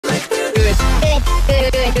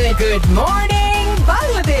Good morning,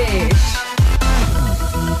 Bangladesh.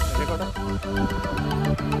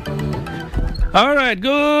 All right,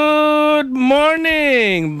 good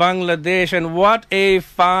morning, Bangladesh, and what a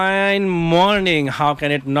fine morning. How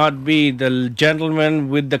can it not be? The gentleman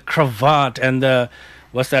with the cravat and the,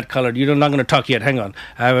 what's that color? You're not going to talk yet. Hang on.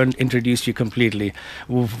 I haven't introduced you completely.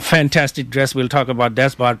 Fantastic dress. We'll talk about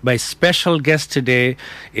that. But my special guest today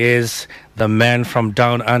is the man from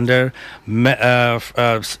down under. I've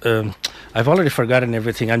already forgotten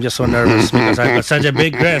everything. I'm just so nervous because I've got such a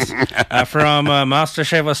big dress. From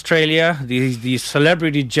MasterChef Australia, the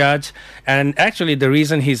celebrity judge. And actually, the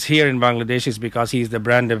reason he's here in Bangladesh is because he's the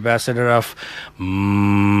brand ambassador of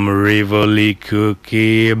Rivoli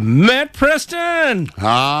Cookie, Matt Preston.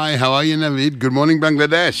 Hi, how are you, Naveed? Good morning,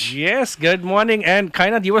 Bangladesh. Yes, good morning. And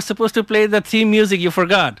Kainat, you were supposed to play the theme music. You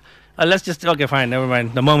forgot. Okay, fine. Never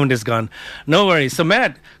mind. The moment is gone. No worries. So,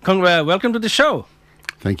 Matt, welcome to the show.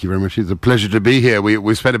 Thank you very much. It's a pleasure to be here.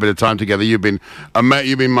 We spent a bit of time together. You've been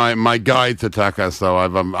my guide to Taka, so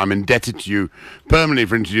I'm indebted to you permanently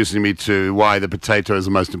for introducing me to why the potato is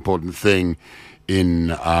the most important thing in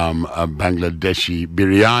Bangladeshi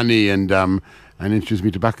biryani and introduced me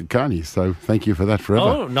to Bakakani. So thank you for that forever.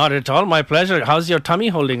 Oh, not at all. My pleasure. How's your tummy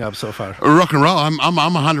holding up so far? Rock and roll. I'm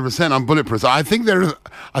 100%. I'm bulletproof. I think there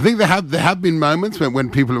have been moments when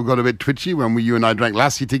people have got a bit twitchy when you and I drank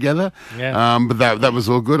lassi together. Yeah. But that was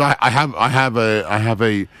all good. I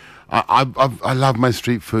love my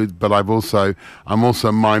street food, but I'm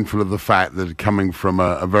also mindful of the fact that coming from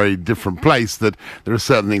a very different place, that there are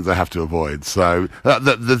certain things I have to avoid. So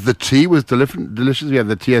the tea was delicious. We had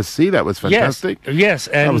the TSC, that was fantastic. Yes,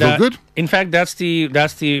 and that was all good. In fact, that's the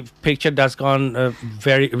picture that's gone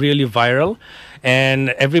really viral. And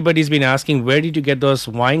everybody's been asking, where did you get those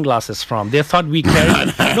wine glasses from? They thought we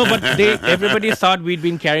carried... everybody thought we'd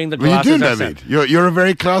been carrying the glasses. Well, you do, Naveed. You're a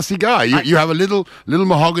very classy guy. You have a little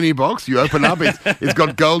mahogany box. You open up, it's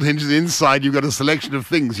got gold hinges inside. You've got a selection of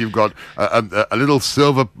things. You've got a little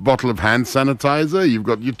silver bottle of hand sanitizer. You've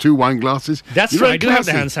got your 2 wine glasses. That's true. I do have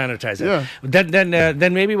the hand sanitizer. Yeah.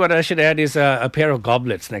 Then maybe what I should add is a pair of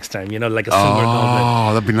goblets next time, like a silver goblet.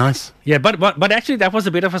 Oh, that'd be nice. Yeah, but actually that was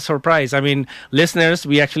a bit of a surprise. I mean, listeners,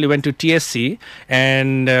 we actually went to TSC,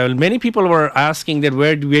 and many people were asking that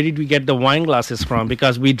where did we get the wine glasses from,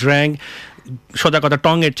 because we drank Shodakota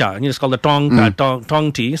Tonge cha, it's called the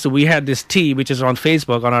tong tea. So we had this tea, which is on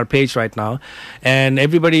Facebook on our page right now, and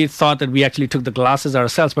everybody thought that we actually took the glasses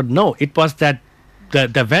ourselves, but no, it was that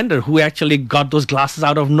the vendor who actually got those glasses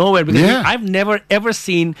out of nowhere, because I've never ever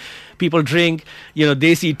seen people drink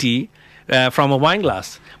desi tea from a wine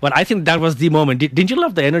glass. But I think that was the moment. Didn't you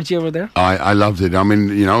love the energy over there? I loved it. I mean,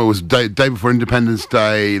 it was day before Independence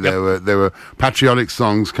Day. There were patriotic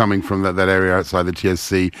songs coming from that area outside the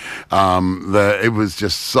TSC. It was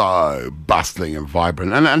just so bustling and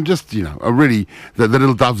vibrant, and just a really the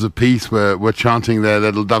Little Doves of Peace were chanting their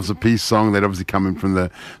Little Doves of Peace song. They'd obviously coming from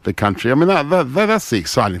the country. I mean, that's the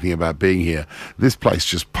exciting thing about being here. This place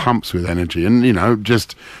just pumps with energy, and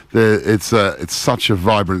it's such a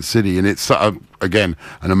vibrant city, and it's again,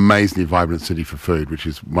 an amazingly vibrant city for food, which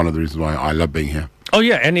is one of the reasons why I love being here. Oh,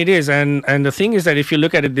 yeah, and it is. And the thing is that if you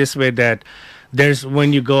look at it this way, that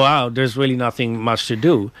when you go out, there's really nothing much to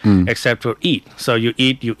do except for eat. So you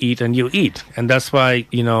eat, and you eat. And that's why,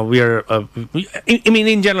 we are,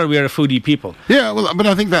 in general, we are a foodie people. Yeah, well, but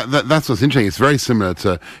I think that's what's interesting. It's very similar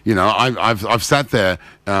to, I've sat there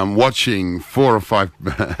watching 4 or 5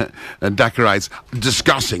 Dakarites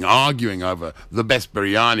discussing, arguing over the best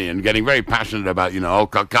biryani and getting very passionate about,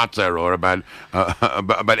 Kyocera or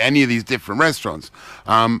about any of these different restaurants.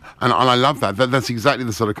 And I love that. That's exactly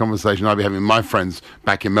the sort of conversation I'd be having with my friends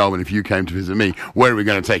back in Melbourne if you came to visit me. Where are we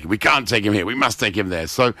going to take him? We can't take him here. We must take him there.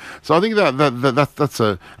 So I think that's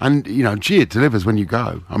it delivers when you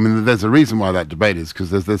go. I mean, there's a reason why that debate is,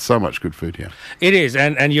 because there's so much good food here. It is,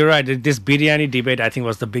 and you're right. This biryani debate, I think,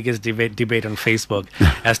 was the biggest debate on Facebook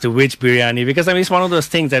as to which biryani, because it's one of those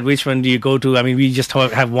things that which one do you go to? I mean, we just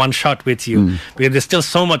have one shot with you because there's still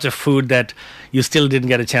so much of food that you still didn't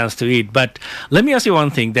get a chance to eat. But let me ask you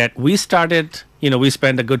one thing, that we started, we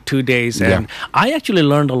spent a good 2 days, and I actually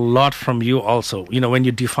learned a lot from you also, when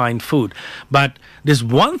you define food. But there's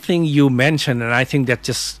one thing you mentioned, and I think that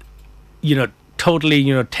just,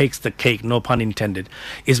 totally, takes the cake, no pun intended,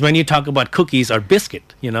 is when you talk about cookies or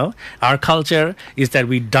biscuit. Our culture is that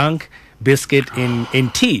we dunk biscuit in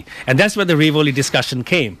tea, and that's where the Rivoli discussion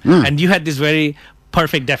came. And you had this very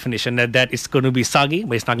perfect definition that it's going to be soggy,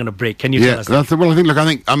 but it's not going to break. Can you tell us that?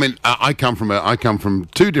 I come from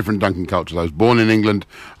two different dunking cultures. I was born in England.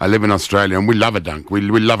 I live in Australia, and we love a dunk. We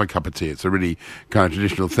love a cup of tea. It's a really kind of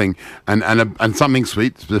traditional thing, and something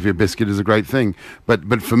sweet, specifically a biscuit, is a great thing.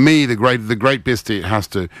 But for me, the great biscuit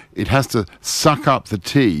it has to suck up the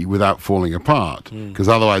tea without falling apart, because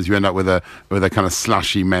otherwise you end up with a kind of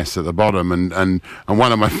slushy mess at the bottom. And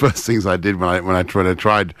one of my first things I did when I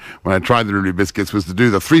tried the Ruby biscuits was to do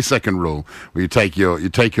the 3-second rule, where you take your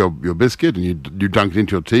biscuit and you dunk it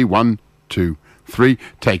into your tea, 1, 2, 3,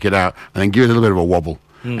 take it out, and then give it a little bit of a wobble.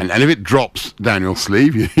 And if it drops down your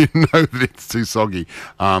sleeve, you know that it's too soggy,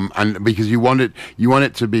 and because you want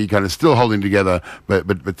it to be kind of still holding together, but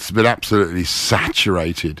absolutely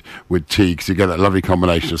saturated with tea, because you get that lovely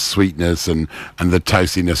combination of sweetness and the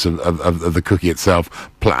toastiness of the cookie itself,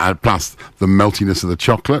 plus the meltiness of the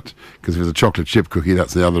chocolate, because if it's a chocolate chip cookie,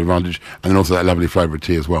 that's the other advantage, and then also that lovely flavour of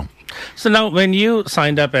tea as well. So now, when you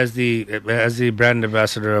signed up as the brand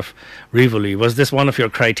ambassador of Rivoli, was this one of your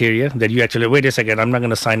criteria that you actually, wait a second, I'm not going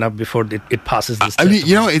to sign up before it passes this test?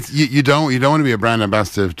 You don't want to be a brand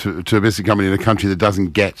ambassador to a biscuit company in a country that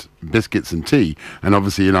doesn't get biscuits and tea, and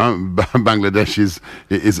obviously Bangladesh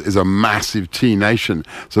is a massive tea nation,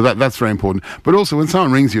 so that's very important. But also, when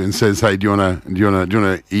someone rings you and says, "Hey, do you want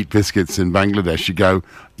to eat biscuits in Bangladesh?" you go,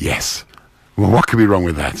 "Yes." Well, what could be wrong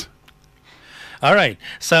with that? All right.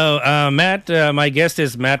 So, Matt, my guest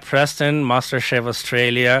is Matt Preston, MasterChef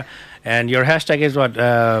Australia. And your hashtag is what?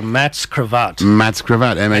 Matt's Cravat. Matt's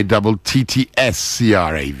Cravat, MattTtsCravat.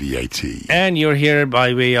 And you're here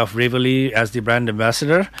by way of Rivoli as the brand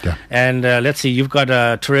ambassador. Yeah. And let's see, you've got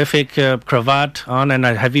a terrific cravat on. And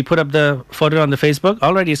have you put up the photo on the Facebook?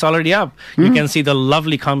 It's already up. Mm-hmm. You can see the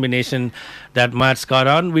lovely combination that Matt's got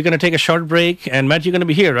on. We're going to take a short break. And Matt, you're going to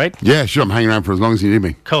be here, right? Yeah, sure. I'm hanging around for as long as you need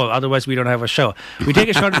me. Cool. Otherwise, we don't have a show. We take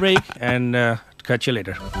a short break and catch you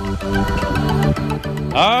later.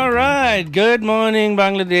 All right. Good morning,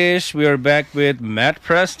 Bangladesh. We are back with Matt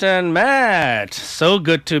Preston. Matt, so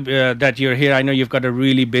good to that you're here. I know you've got a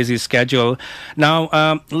really busy schedule.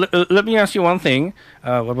 Now, let me ask you one thing.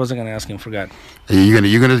 What was I going to ask him? Forgot. You're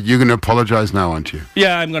gonna apologize now, aren't you?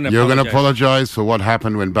 Yeah, I'm gonna. You're gonna apologize for what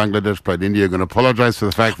happened when Bangladesh played India. You're gonna apologize for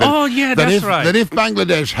the fact that that if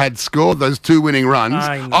Bangladesh had scored those 2 winning runs,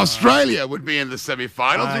 Australia would be in the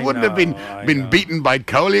semi-finals. It wouldn't have been beaten by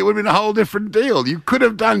Kohli. It would have been a whole different deal. You could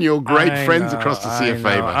have done your great friends across the sea a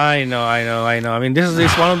favor. I know. I mean, this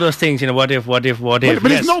is one of those things. What if? But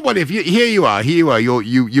it's not what if. Here you are.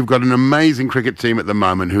 You've got an amazing cricket team at the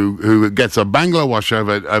moment who gets a Bangla wash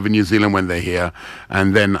over New Zealand when they're here.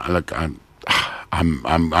 And then, look, I'm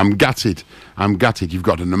gutted. You've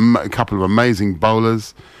got a couple of amazing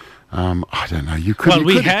bowlers. I don't know.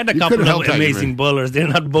 We had a couple of amazing bowlers. They're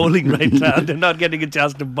not bowling right now. They're not getting a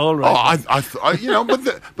chance to bowl right now.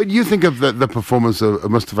 But you think of the performance of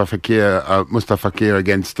Mustafa Fakir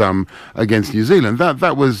against New Zealand.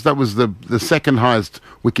 That was the second highest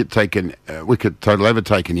wicket total ever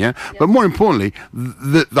taken. Yeah. But more importantly,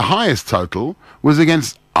 the highest total was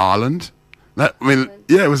against Ireland.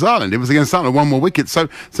 It was Ireland. It was against Ireland, one more wicket. So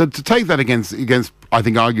to take that against, I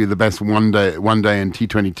think, argue the best one day and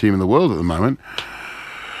T20 team in the world at the moment.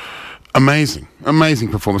 Amazing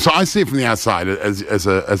performance. So I see it from the outside as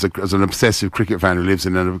an obsessive cricket fan who lives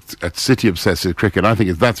in a city obsessed with cricket. I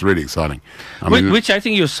think that's really exciting. Which I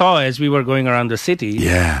think you saw as we were going around the city.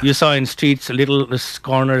 Yeah, you saw in streets, little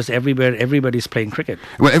corners, everywhere. Everybody's playing cricket.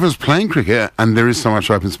 Well, everyone's playing cricket, and there is so much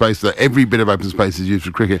open space that every bit of open space is used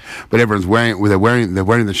for cricket. But everyone's wearing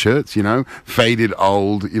the shirts, faded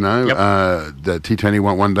old, the T20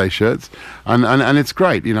 one day shirts, and it's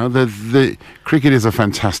great. The cricket is a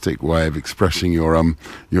fantastic way of expressing your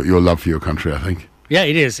love for your country, I think. Yeah,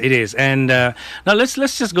 it is. And now let's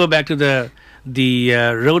just go back to the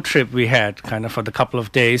road trip we had, kind of for the couple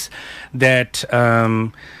of days. That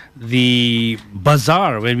the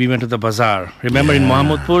bazaar, when we went to the bazaar, remember, in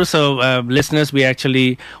Mohammadpur. So listeners, we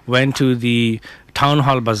actually went to the town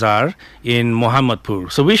hall bazaar in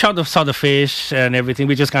Mohammadpur. So we saw the fish and everything,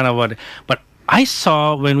 which is kind of what. But I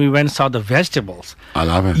saw, when we saw the vegetables. I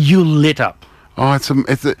love it. You lit up. Oh,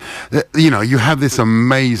 you have this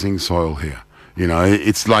amazing soil here.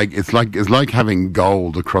 It's like having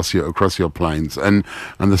gold across your plains, and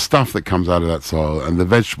the stuff that comes out of that soil, and the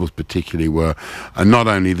vegetables particularly are not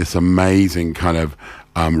only this amazing kind of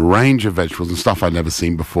range of vegetables and stuff I'd never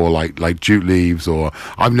seen before, like jute leaves, or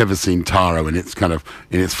I've never seen taro in its kind of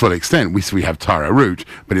in its full extent. We have taro root,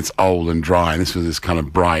 but it's old and dry, and this was this kind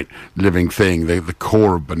of bright living thing. The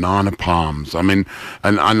core of banana palms. I mean,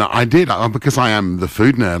 and I did because I am the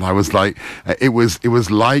food nerd. I was like, it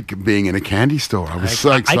was like being in a candy store. I was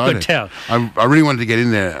so excited. I could tell. I really wanted to get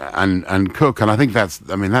in there and cook, and I think that's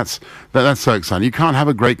so exciting. You can't have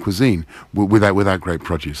a great cuisine without great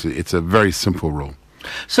produce. It's a very simple rule.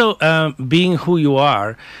 So, being who you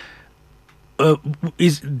are,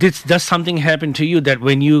 does something happen to you that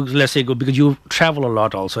when you, let's say, go, because you travel a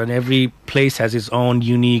lot also, and every place has its own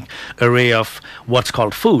unique array of what's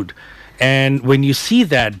called food. And when you see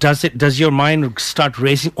that, does your mind start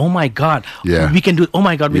racing? Oh my God, we can do. Oh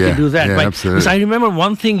my God, we can do that. Yeah, right? absolutely. Because I remember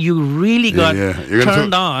one thing you really got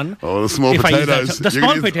turned on. Oh, the small potatoes. The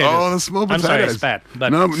small potatoes. Oh, the small potatoes. I'm sorry, it's bad,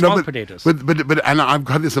 but small potatoes. But and I've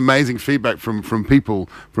got this amazing feedback from people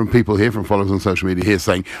here, from followers on social media here,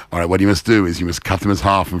 saying, all right, what you must do is you must cut them as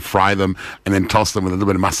half and fry them, and then toss them with a little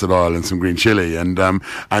bit of mustard oil and some green chili. And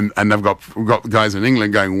we've got guys in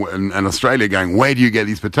England going and Australia going, where do you get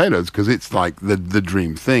these potatoes? Because it's like the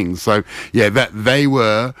dream thing. So yeah, that they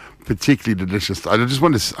were particularly delicious. I just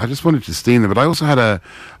wanted to steam them, but I also had a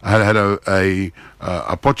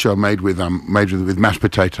pocho made with mashed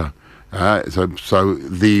potato. And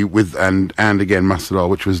again mustard oil,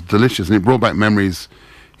 which was delicious, and it brought back memories.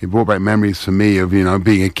 It brought back memories for me of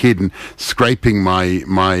being a kid and scraping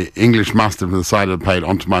my English mustard from the side of the plate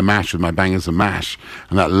onto my mash with my bangers and mash,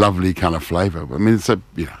 and that lovely kind of flavour. I mean,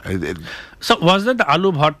 So was that the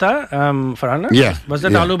aloo bharta, Farhana? Yeah. Was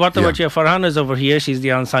that the aloo bharta? But Farhana is over here. She's the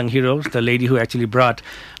unsung hero, the lady who actually brought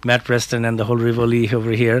Matt Preston and the whole Rivoli over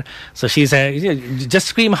here. So she's just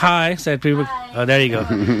scream hi, said people. Hi. Oh, there you go.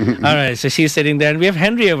 All right. So she's sitting there, and we have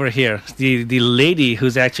Henry over here, the lady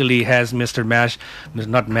who's actually has Mr. Mash,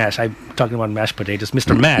 not Mash. I'm talking about mashed potatoes,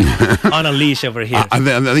 Mr. Mash on a leash over here. I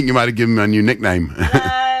think you might have given him a new nickname.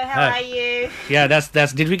 Hello, how are you? Yeah,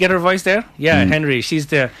 that's. Did we get her voice there? Yeah, Henry. She's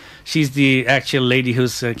the actual lady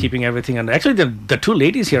who's keeping everything under. Actually, the two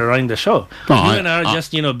ladies here are running the show. You and I are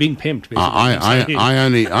just being pimped. Basically.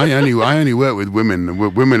 I only work with women.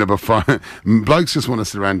 Women are fine. Blokes just want to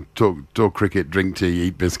sit around, talk cricket, drink tea,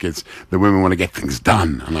 eat biscuits. The women want to get things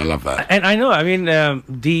done, and I love that. And I know. I mean,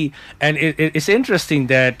 it's interesting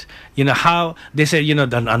that how they say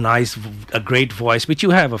a great voice, which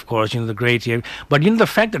you have, of course. The great here, but the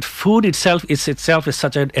fact that food itself is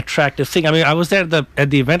such an attractive thing. I mean, I was there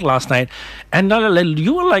at the event last night, and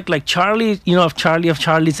you were like Charlie, of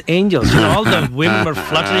Charlie's Angels. All the women were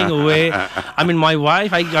fluttering away. I mean, my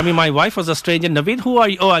wife was a stranger. Naveed, who are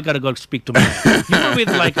you? Oh, I gotta go speak to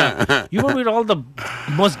her. You were with all the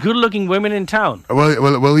most good-looking women in town. Well,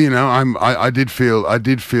 I did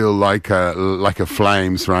feel like a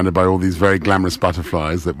flame surrounded by all these very glamorous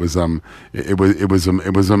butterflies. That was it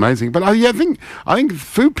was amazing. But I think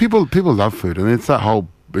food, people love food, and it's that whole.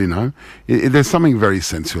 There's something very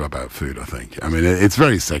sensual about food, I think. I mean, it's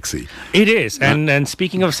very sexy. It is. And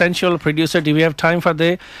speaking of sensual, producer, do we have time for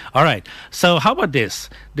the... All right. So how about this?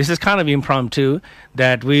 This is kind of impromptu,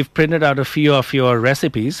 that we've printed out a few of your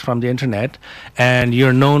recipes from the internet, and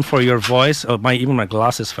you're known for your voice. Oh, even my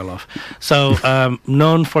glasses fell off. So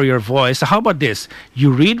known for your voice. So how about this? You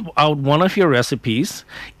read out one of your recipes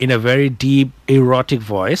in a very deep, erotic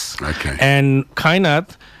voice. Okay. And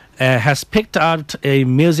Kainat has picked out a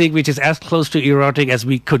music which is as close to erotic as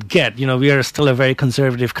we could get. We are still a very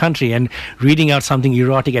conservative country, and reading out something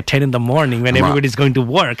erotic at 10 in the morning when everybody's going to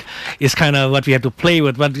work is kind of what we have to play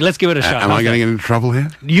with. But let's give it a shot. Am I going to get into trouble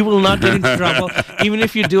here? You will not get into trouble. Even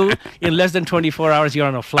if you do, in less than 24 hours, you're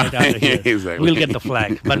on a flight out of here. Exactly. We'll get the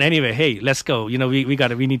flag. But anyway, hey, let's go. We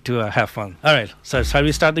need to have fun. All right. So shall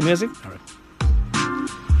we start the music? All right.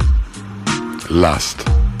 Lust.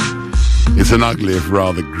 It's an ugly, if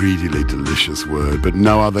rather greedily delicious word, but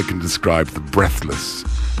no other can describe the breathless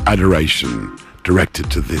adoration directed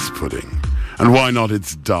to this pudding. And why not?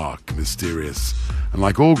 It's dark, mysterious, and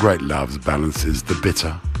like all great loves, balances the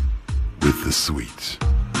bitter with the sweet.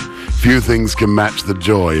 Few things can match the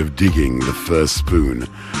joy of digging the first spoon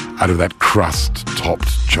out of that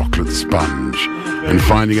crust-topped chocolate sponge and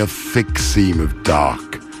finding a thick seam of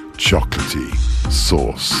dark, chocolatey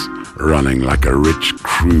sauce running like a rich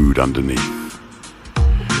crude underneath.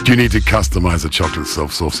 Do you need to customize a chocolate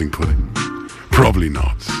self-saucing pudding? Probably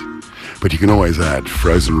not. But you can always add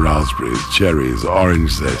frozen raspberries, cherries, orange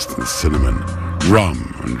zest and cinnamon,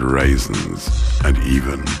 rum and raisins, and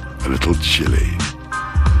even a little chili.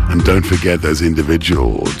 And don't forget those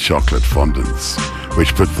individual chocolate fondants,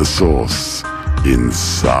 which put the sauce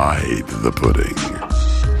inside the pudding.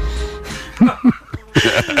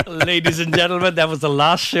 Ladies and gentlemen, that was the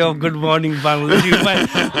last show of Good Morning Bangladesh. We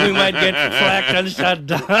might get flagged and shut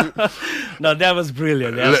down. No, that was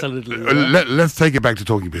brilliant. Absolutely. Let's take it back to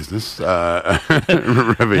talking business.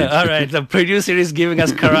 Naveed. All right, the producer is giving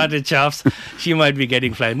us karate chops. She might be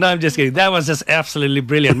getting flagged. No, I'm just kidding. That was just absolutely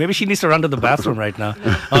brilliant. Maybe she needs to run to the bathroom right now.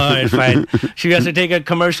 All right, fine. She has to take a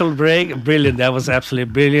commercial break. Brilliant. That was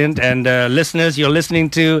absolutely brilliant. And listeners, you're listening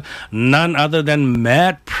to none other than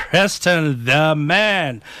Matt Preston, the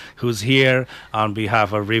man, who's here on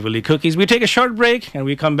behalf of Rivoli Cookies. We take a short break and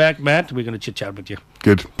we come back. Matt, we're going to chit-chat with you.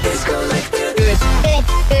 Good.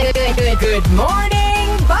 Good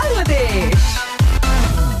morning, Bangladesh.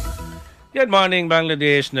 Good morning,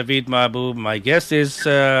 Bangladesh. Naveed Mahbub. My guest is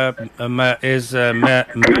Matt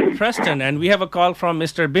Preston, and we have a call from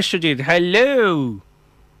Mr. Bishwajit. Hello.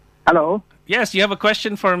 Hello. Yes, you have a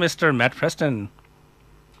question for Mr. Matt Preston.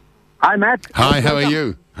 Hi, Matt. Hi, how are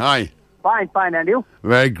you? Hi. Fine, and you?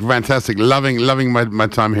 Very fantastic. Loving my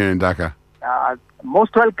time here in Dhaka.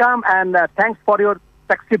 Most welcome, and thanks for your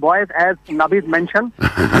sexy voice, as Naveed mentioned.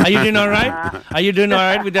 Are you doing all right? Are you doing all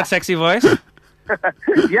right with that sexy voice?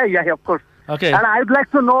 Yeah, of course. Okay. And I would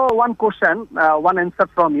like to know one question, one answer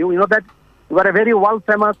from you. You know that you are a very world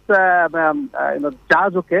famous,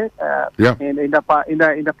 judge, okay? In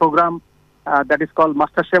the program that is called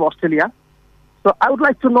MasterChef Australia. So I would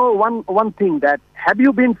like to know one thing, that have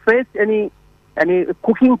you been faced any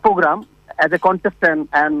cooking program as a contestant,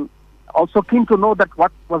 and also keen to know that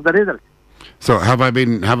what was the result? So have I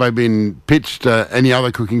been pitched any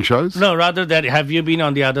other cooking shows? No, rather that have you been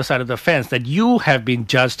on the other side of the fence, that you have been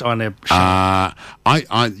judged on a show? I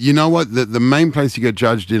you know what, the main place you get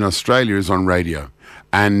judged in Australia is on radio.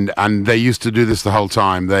 And they used to do this the whole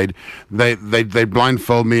time. They'd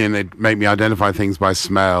blindfold me and they'd make me identify things by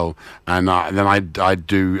smell, and then I'd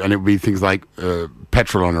do, and it would be things like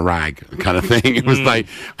petrol on a rag kind of thing. It was like,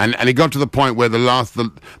 and it got to the point where the last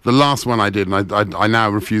one I did, and I now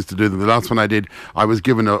refuse to do them. The last one I did, I was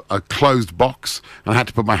given a closed box, and I had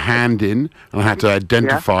to put my hand in, and I had to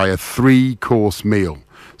identify a 3-course meal.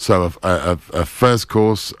 So a first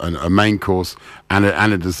course, a main course, and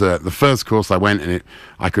a dessert. The first course I went and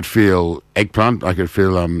I could feel eggplant, I could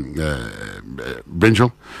feel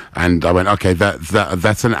brinjal, and I went, okay,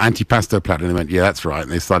 that's an antipasto platter. And they went, yeah, that's right.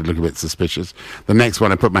 And they started looking a bit suspicious. The next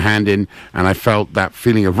one, I put my hand in and I felt that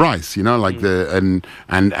feeling of rice, you know, like and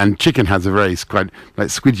chicken has a very quite like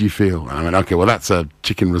squidgy feel. And I went, okay, well that's a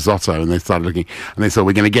chicken risotto. And they started looking and they said,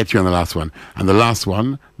 we're going to get you on the last one. And the last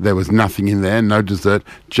one, there was nothing in there, no dessert,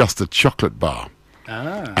 just a chocolate bar.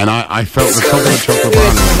 And I felt the top of the chocolate bar,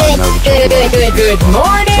 and I know the chocolate bar. Good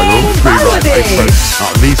morning, So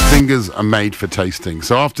these fingers are made for tasting.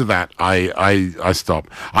 So after that, I stop.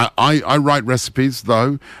 I write recipes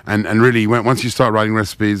though, and really once you start writing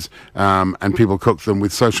recipes and people cook them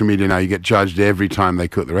with social media now, you get judged every time they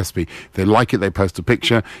cook the recipe. If they like it, they post a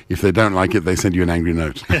picture. If they don't like it, they send you an angry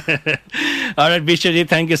note. All right, Bishwajit,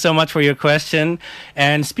 thank you so much for your question.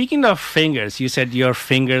 And speaking of fingers, you said your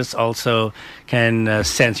fingers also can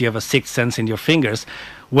sense. You have a sixth sense in your fingers.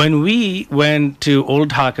 When we went to Old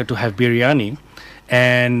Dhaka to have biryani,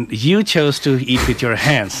 and you chose to eat with your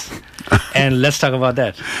hands, and let's talk about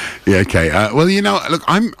that. Yeah, okay. Well, you know, look,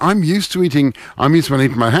 I'm used to eating. I'm used to when I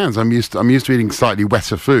eat my hands. I'm used to eating slightly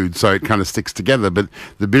wetter food, so it kind of sticks together. But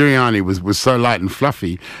the biryani was so light and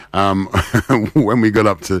fluffy. When we got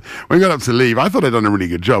up to leave, I thought I'd done a really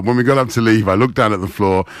good job. When we got up to leave, I looked down at the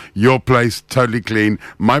floor. Your place totally clean.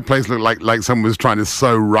 My place looked like someone was trying to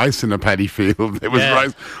sow rice in a paddy field. There was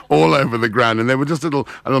rice all over the ground, and there were just a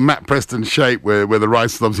little Matt Preston shape where the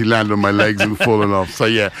rice obviously landed on my legs and fallen off. So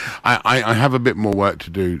yeah, I have a bit more work to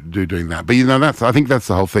do doing that. But you know, I think that's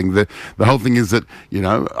the whole thing. The whole thing is that, you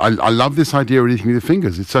know, I love this idea of eating with your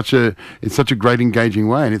fingers. It's such a great engaging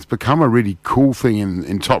way, and it's become a really cool thing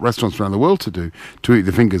in top restaurants around the world to eat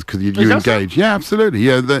the fingers, because you engage. Yeah, absolutely.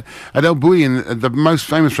 Yeah, at El Bulli, in the most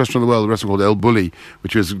famous restaurant in the world, a restaurant called El Bulli,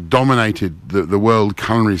 which has dominated the world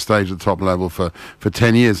culinary stage at the top level for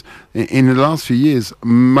 10 years. In the last few years,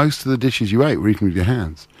 most of the dishes you ate were eaten with your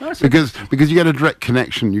hands, because you get a direct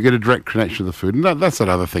connection. You get a direct connection to the food, and that's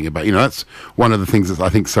another thing about, you know, that's one of the things that I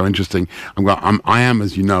think is so interesting. I am,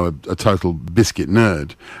 as you know, a total biscuit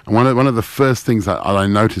nerd, and one of the first things that I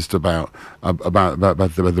noticed about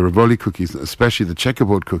the Rivoli cookies, especially the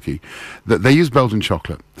checkerboard cookie, that they use Belgian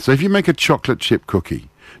chocolate. So if you make a chocolate chip cookie,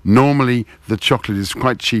 Normally, the chocolate is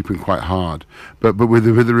quite cheap and quite hard, but with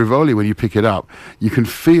the Rivoli, when you pick it up, you can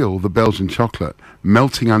feel the Belgian chocolate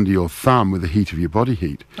melting under your thumb with the heat of your body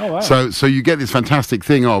heat. Oh, wow. So you get this fantastic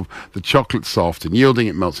thing of the chocolate soft and yielding,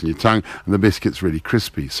 it melts in your tongue, and the biscuit's really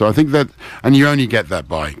crispy. So I think that, and you only get that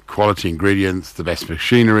by quality ingredients, the best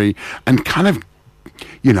machinery, and kind of,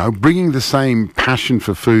 you know, bringing the same passion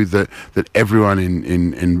for food that everyone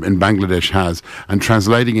in Bangladesh has, and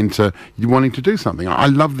translating into you wanting to do something. I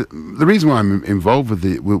love the reason why I'm involved with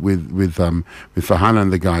Farhana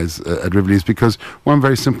and the guys at Rivoli is because one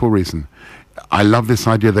very simple reason. I love this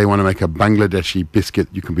idea they want to make a Bangladeshi biscuit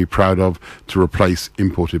you can be proud of to replace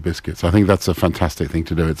imported biscuits. I think that's a fantastic thing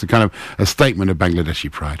to do. It's a kind of a statement of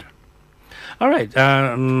Bangladeshi pride. All right,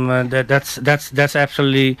 that's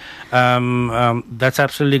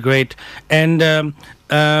absolutely great, and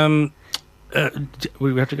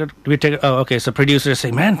we have to go. We take. Oh, okay. So producers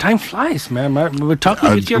say, "Man, time flies, man. We're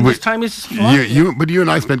talking with you, and this time is flying." But you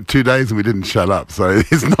and I spent 2 days and we didn't shut up, so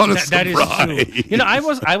it's not a surprise. That is true. You know,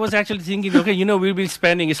 I was actually thinking, okay, you know, we'll be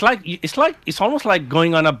spending. It's almost like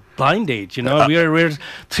going on a blind date. You know, we're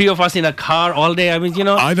three of us in a car all day. I mean, you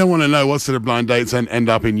know, I don't want to know what sort of blind dates end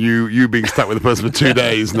up in you being stuck with a person for 2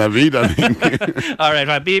 days, Naveed. I think. All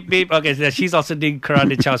right, beep beep. Okay, so she's also doing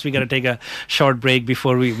karate chows. We got to take a short break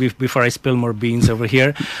before I spill more beans over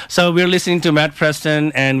here. So we're listening to Matt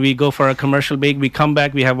Preston, and we go for a commercial break. We come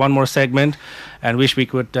back. We have one more segment, and wish we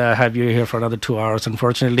could have you here for another 2 hours.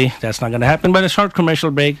 Unfortunately, that's not going to happen. But a short commercial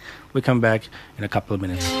break. We come back in a couple of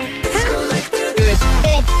minutes.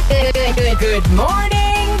 Good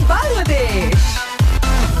morning, Bangladesh.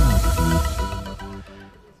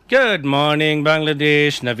 Good morning,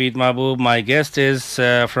 Bangladesh. Naveed Mahbub. My guest is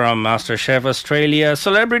from MasterChef Australia,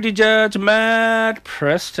 celebrity judge Matt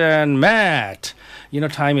Preston. Matt, you know,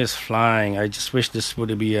 time is flying. I just wish this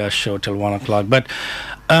would be a show till 1 o'clock. But,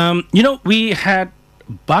 you know, we had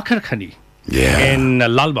Bakar Khani. In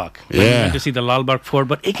Lalbagh. We went to see the Lalbagh Fort.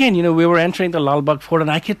 But again, you know, we were entering the Lalbagh Fort, and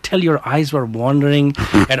I could tell your eyes were wandering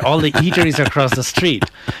at all the eateries across the street.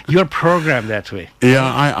 You're programmed that way.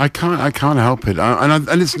 Yeah, I can't help it.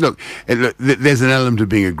 And it's look, there's an element of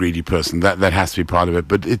being a greedy person that has to be part of it.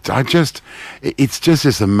 But it's just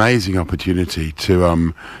this amazing opportunity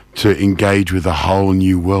to engage with a whole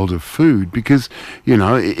new world of food, because, you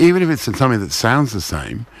know, even if it's something that sounds the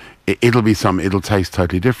same, it'll taste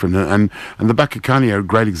totally different, and the Bakakani are a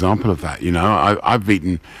great example of that. You know, I've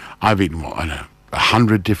eaten what, I don't know,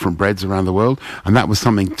 100 different breads around the world, and that was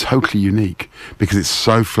something totally unique because it's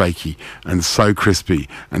so flaky and so crispy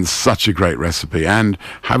and such a great recipe, and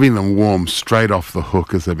having them warm straight off the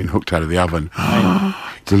hook as they've been hooked out of the oven.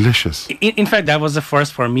 Delicious. In fact, that was the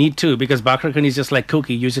first for me too, because bakar khan is just like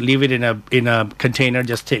cookie. You just leave it in a container,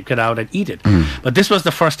 just take it out and eat it. But this was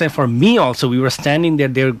the first time for me also. We were standing there,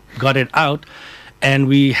 they got it out, and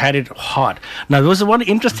we had it hot. Now, there was one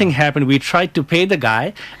interesting happened. We tried to pay the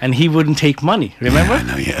guy, and he wouldn't take money. Remember?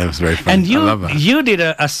 Yeah, it was very fun. And I love that. you did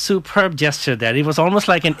a superb gesture there. It was almost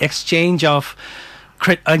like an exchange of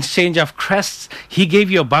crests. He gave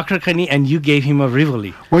you a bakar khani and you gave him a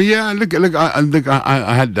rivoli. Well, yeah. Look.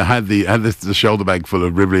 I had the shoulder bag full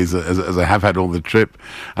of rivolis as I have had all the trip,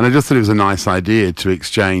 and I just thought it was a nice idea to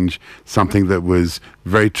exchange something that was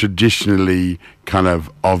very traditionally kind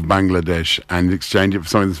of Bangladesh and exchange it for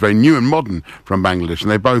something that's very new and modern from Bangladesh. And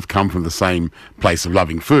they both come from the same place of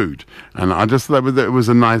loving food. And I just thought it was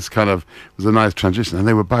a nice transition. And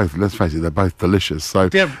they were both, let's face it, they're both delicious. So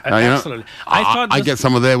absolutely. I get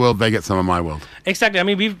some of their world, they get some of my world. Exactly. I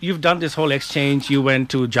mean, you've done this whole exchange. You went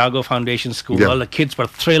to Jago Foundation School. Yeah. All the kids were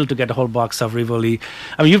thrilled to get a whole box of Rivoli.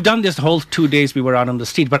 I mean, you've done this whole 2 days we were out on the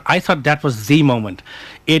street. But I thought that was the moment.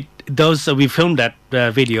 We filmed that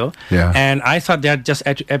video, and I thought that just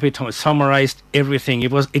summarized everything.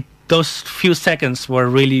 Those few seconds were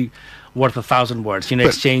really worth 1,000 words. You know,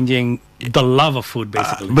 exchanging the love of food,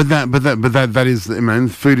 basically. But that is, I mean,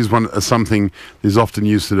 food is something that is often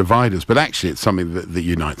used to divide us. But actually, it's something that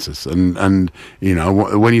unites us. And you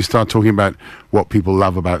know, when you start talking about what people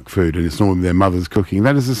love about food, and it's normally their mother's cooking,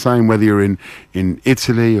 that is the same whether you're in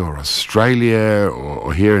Italy or Australia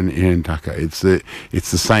or here in Dhaka. It's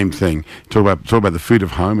the same thing. Talk about the food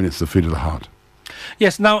of home, and it's the food of the heart.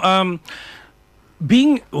 Yes. Now,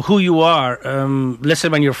 being who you are, let's say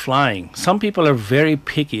when you're flying, some people are very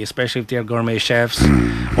picky, especially if they're gourmet chefs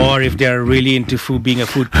or if they're really into food, being a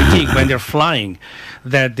food critique when they're flying,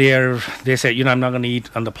 that they say, you know, I'm not going to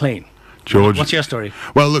eat on the plane. George, what's your story?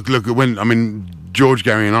 Well, look. George,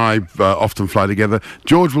 Gary, and I often fly together.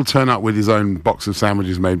 George will turn up with his own box of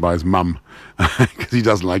sandwiches made by his mum because he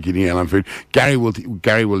doesn't like eating airline food. Gary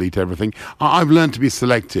will eat everything. I've learned to be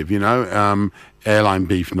selective. Airline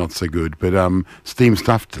beef not so good, but steamed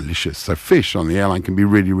stuff delicious. So fish on the airline can be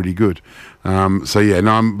really, really good. But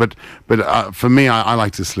for me, I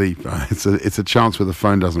like to sleep. It's a chance where the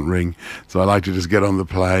phone doesn't ring. So I like to just get on the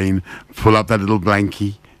plane, pull up that little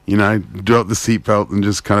blankie, do up the seatbelt, and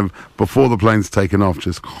just kind of before the plane's taken off,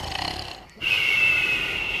 just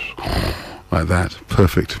like that.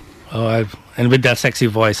 Perfect. And with that sexy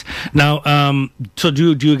voice. Now, so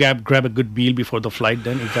do you grab a good meal before the flight?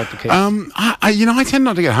 Then is that the case? I tend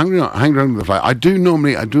not to get hungry on the flight. I do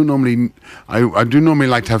normally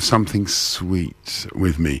like to have something sweet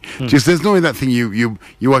with me. Just there's normally that thing you're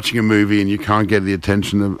watching a movie and you can't get the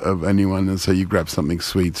attention of anyone, and so you grab something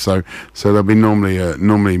sweet. So there'll be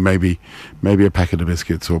normally maybe a packet of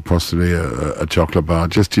biscuits or possibly a chocolate bar,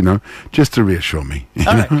 just to reassure me.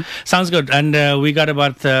 All right, sounds good. And we got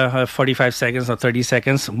about 45 seconds or 30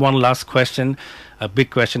 seconds. One last question, a big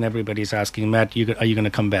question everybody's asking. Matt, are you going to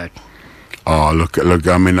come back? Oh, look!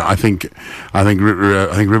 I mean, I think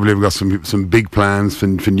Rivoli have got some big plans for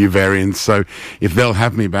new variants. So if they'll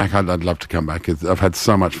have me back, I'd love to come back. I've had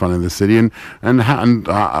so much fun in the city, and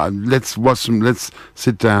let's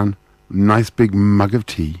sit down, nice big mug of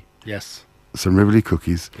tea. Yes. Some Rivoli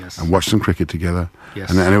cookies, yes, and watch some cricket together. Yes.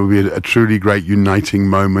 And it will be a truly great uniting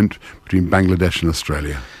moment between Bangladesh and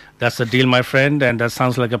Australia. That's the deal, my friend, and that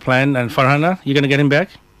sounds like a plan. And Farhana, you going to get him back?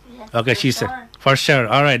 Yes, okay, she said. For sure.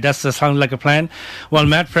 All right, that sounds like a plan. Well,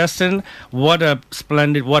 Matt Preston, what a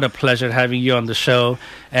pleasure having you on the show.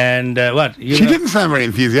 And she didn't sound very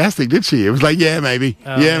enthusiastic, did she? It was like, yeah, maybe.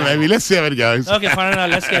 Maybe. Let's see how it goes. Okay, Farhana,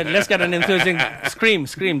 let's get an enthusiastic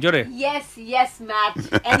scream, Jure. Yes,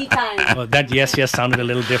 Matt. Anytime. Oh, that yes sounded a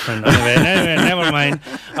little different. Anyway, never mind.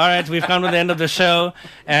 All right, we've come to the end of the show.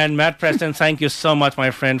 And Matt Preston, thank you so much, my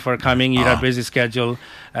friend, for coming. You have a busy schedule,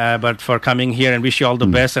 but for coming here, and wish you all the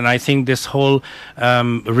best. And I think this whole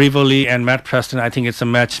Rivoli and Matt Preston, I think it's a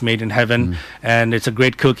match made in heaven, and it's a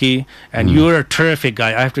great cookie. And you're a terrific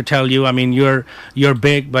guy, I have to tell you. I mean, you're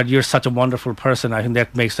big, but you're such a wonderful person. I think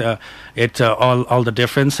that makes it all the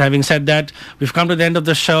difference. Having said that, we've come to the end of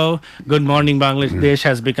the show. Good morning, Bangladesh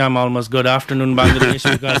has become almost good afternoon, Bangladesh,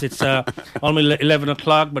 because it's almost 11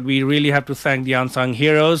 o'clock. But we really have to thank the unsung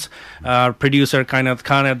heroes, our producer Kainat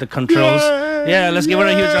Khan at the controls. Yeah, let's give her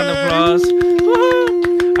a huge round of applause.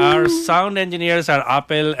 Our sound engineers are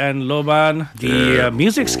Apel and Loban. The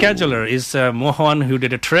music scheduler is Mohan, who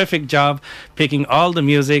did a terrific job picking all the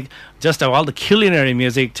music, just all the culinary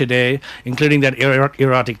music today, including that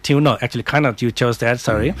erotic tune. No, actually, you chose that,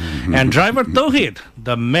 sorry. And driver Tawhid,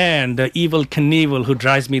 the man, the evil Knievel who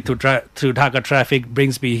drives me through Dhaka traffic,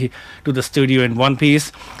 brings me to the studio in one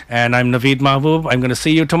piece. And I'm Naveed Mahbub. I'm going to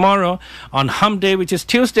see you tomorrow on Hump Day, which is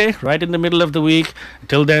Tuesday, right in the middle of the week.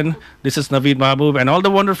 Till then, this is Naveed Mahbub and all the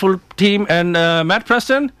wonderful team. And Matt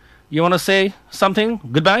Preston, you want to say something?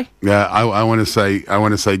 Goodbye? Yeah, I want to say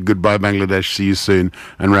goodbye, Bangladesh. See you soon.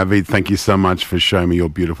 And Ravid, thank you so much for showing me your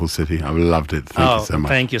beautiful city. I've loved it. Thank you so much.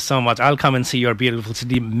 Thank you so much. I'll come and see your beautiful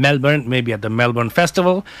city, Melbourne, maybe at the Melbourne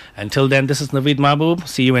Festival. Until then, this is Naveed Mahbub.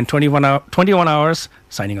 See you in 21 hours.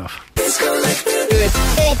 Signing off.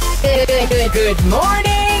 Good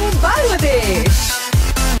morning, Bangladesh.